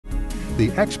The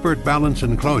XPert Balance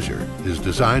Enclosure is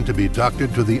designed to be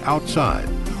ducted to the outside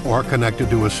or connected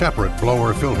to a separate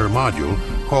blower filter module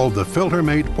called the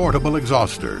FilterMate Portable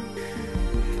Exhauster.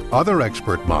 Other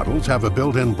XPert models have a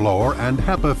built-in blower and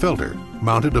HEPA filter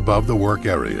mounted above the work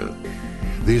area.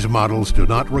 These models do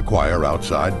not require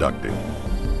outside ducting.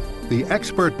 The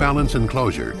XPert Balance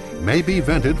Enclosure may be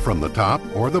vented from the top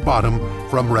or the bottom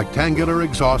from rectangular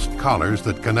exhaust collars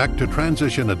that connect to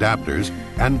transition adapters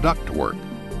and ductwork.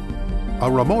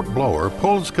 A remote blower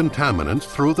pulls contaminants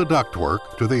through the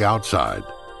ductwork to the outside.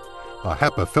 A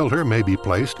HEPA filter may be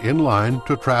placed in line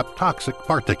to trap toxic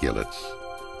particulates.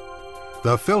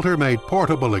 The FilterMate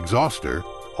Portable Exhauster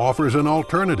offers an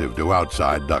alternative to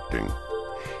outside ducting.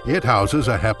 It houses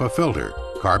a HEPA filter,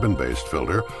 carbon-based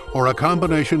filter, or a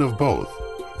combination of both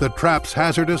that traps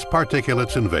hazardous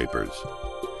particulates and vapors.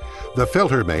 The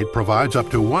FilterMate provides up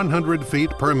to 100 feet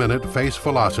per minute face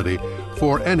velocity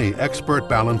for any XPert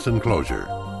Balance enclosure.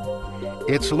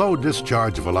 Its low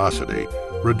discharge velocity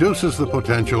reduces the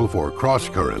potential for cross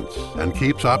currents and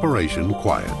keeps operation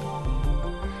quiet.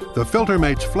 The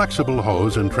FilterMate's flexible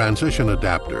hose and transition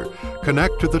adapter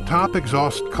connect to the top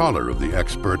exhaust collar of the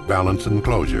XPert Balance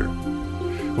enclosure.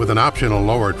 With an optional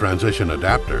lower transition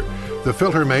adapter, the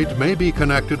FilterMate may be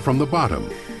connected from the bottom.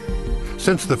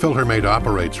 Since the FilterMate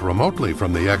operates remotely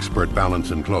from the XPert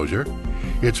Balance enclosure,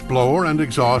 its blower and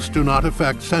exhaust do not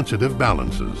affect sensitive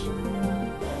balances.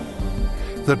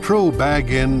 The true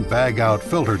bag-in, bag-out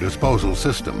filter disposal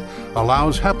system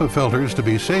allows HEPA filters to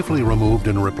be safely removed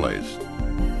and replaced.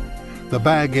 The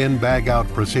bag-in, bag-out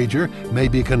procedure may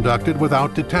be conducted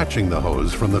without detaching the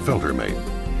hose from the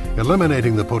FilterMate,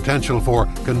 eliminating the potential for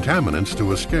contaminants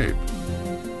to escape.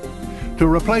 To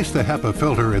replace the HEPA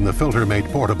filter in the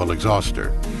FilterMate Portable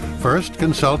Exhauster, first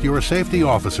consult your safety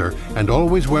officer and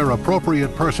always wear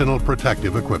appropriate personal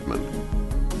protective equipment.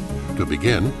 To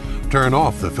begin, turn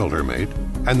off the FilterMate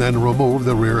and then remove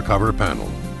the rear cover panel.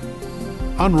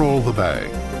 Unroll the bag.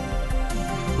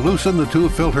 Loosen the two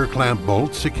filter clamp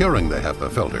bolts securing the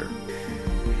HEPA filter.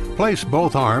 Place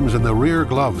both arms in the rear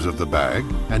gloves of the bag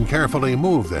and carefully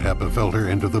move the HEPA filter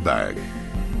into the bag.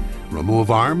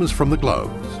 Remove arms from the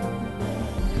gloves.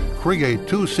 Create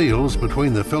two seals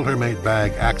between the FilterMate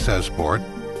bag access port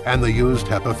and the used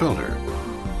HEPA filter.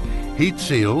 Heat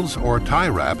seals or tie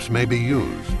wraps may be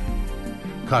used.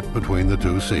 Cut between the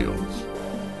two seals.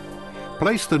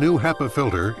 Place the new HEPA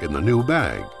filter in the new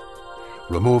bag.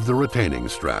 Remove the retaining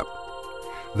strap.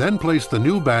 Then place the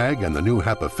new bag and the new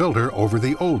HEPA filter over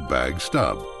the old bag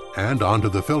stub and onto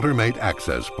the FilterMate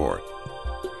access port.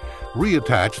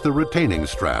 Reattach the retaining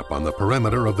strap on the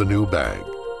perimeter of the new bag.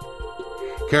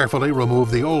 Carefully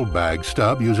remove the old bag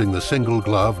stub using the single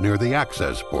glove near the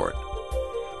access port.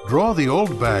 Draw the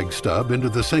old bag stub into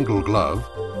the single glove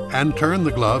and turn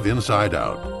the glove inside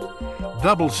out.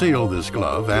 Double seal this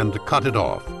glove and cut it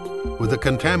off, with the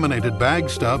contaminated bag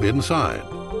stub inside.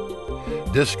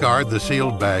 Discard the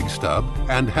sealed bag stub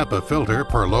and HEPA filter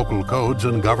per local codes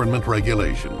and government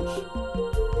regulations.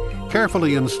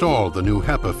 Carefully install the new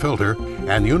HEPA filter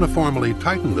and uniformly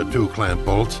tighten the two clamp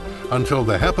bolts until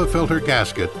the HEPA filter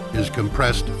gasket is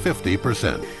compressed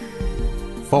 50%.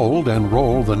 Fold and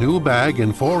roll the new bag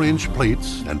in 4-inch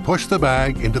pleats and push the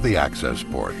bag into the access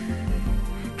port.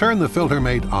 Turn the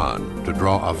FilterMate on to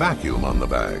draw a vacuum on the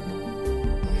bag.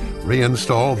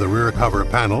 Reinstall the rear cover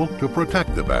panel to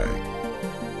protect the bag.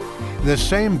 This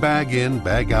same bag-in,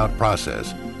 bag-out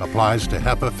process applies to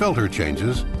HEPA filter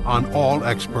changes on all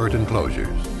XPert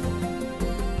enclosures.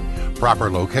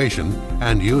 Proper location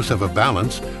and use of a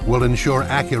balance will ensure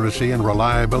accuracy and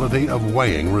reliability of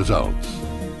weighing results.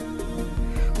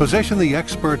 Position the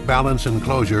XPert Balance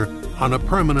enclosure on a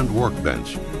permanent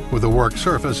workbench with a work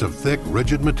surface of thick,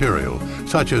 rigid material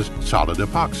such as solid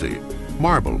epoxy,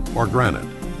 marble, or granite.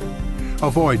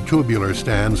 Avoid tubular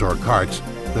stands or carts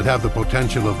that have the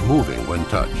potential of moving when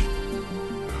touched.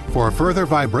 For further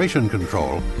vibration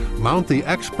control, mount the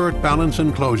XPert Balance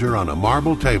enclosure on a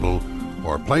marble table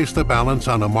or place the balance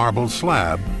on a marble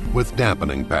slab with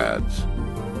dampening pads.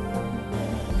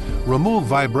 Remove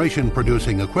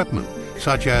vibration-producing equipment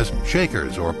such as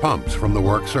shakers or pumps from the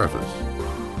work surface.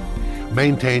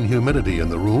 Maintain humidity in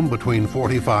the room between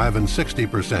 45 and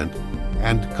 60%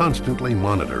 and constantly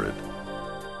monitor it.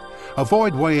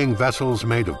 Avoid weighing vessels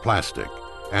made of plastic,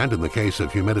 and in the case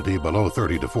of humidity below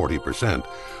 30 to 40%,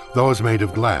 those made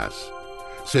of glass,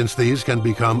 since these can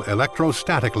become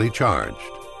electrostatically charged.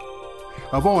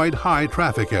 Avoid high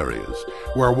traffic areas,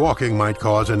 where walking might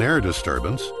cause an air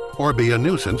disturbance or be a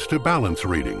nuisance to balance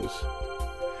readings.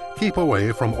 Keep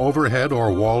away from overhead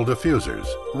or wall diffusers,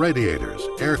 radiators,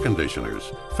 air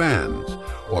conditioners, fans,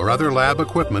 or other lab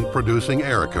equipment producing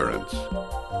air currents.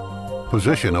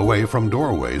 Position away from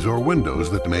doorways or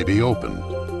windows that may be opened.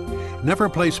 Never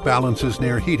place balances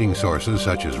near heating sources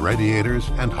such as radiators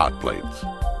and hot plates.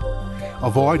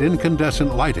 Avoid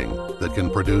incandescent lighting that can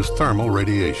produce thermal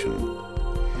radiation.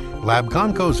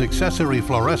 Labconco's accessory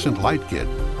fluorescent light kit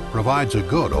provides a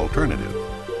good alternative.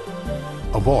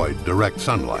 Avoid direct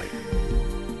sunlight.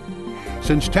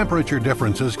 Since temperature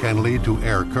differences can lead to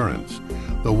air currents,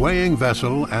 the weighing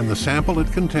vessel and the sample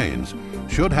it contains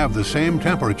should have the same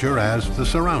temperature as the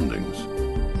surroundings.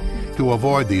 To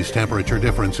avoid these temperature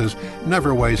differences,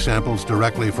 never weigh samples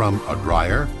directly from a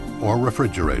dryer or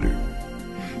refrigerator.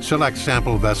 Select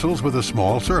sample vessels with a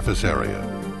small surface area.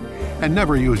 And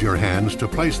never use your hands to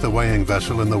place the weighing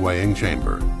vessel in the weighing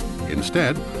chamber.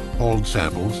 Instead, hold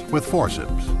samples with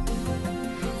forceps.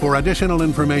 For additional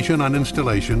information on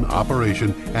installation,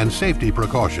 operation, and safety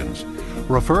precautions,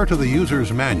 refer to the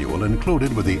user's manual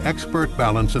included with the XPert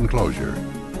Balance Enclosure.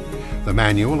 The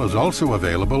manual is also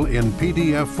available in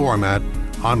PDF format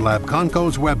on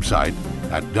Labconco's website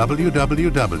at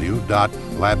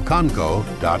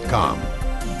www.labconco.com.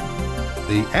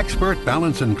 The XPert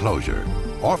Balance Enclosure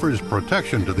offers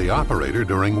protection to the operator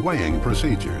during weighing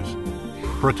procedures.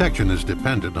 Protection is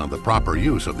dependent on the proper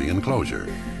use of the enclosure.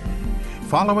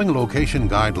 Following location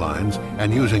guidelines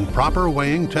and using proper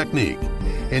weighing technique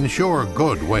ensure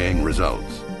good weighing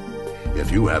results.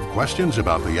 If you have questions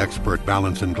about the XPert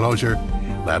Balance Enclosure,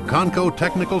 Labconco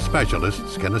technical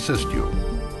specialists can assist you.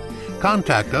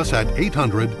 Contact us at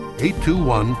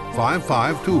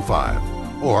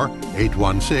 800-821-5525 or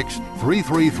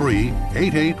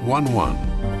 816-333-8811.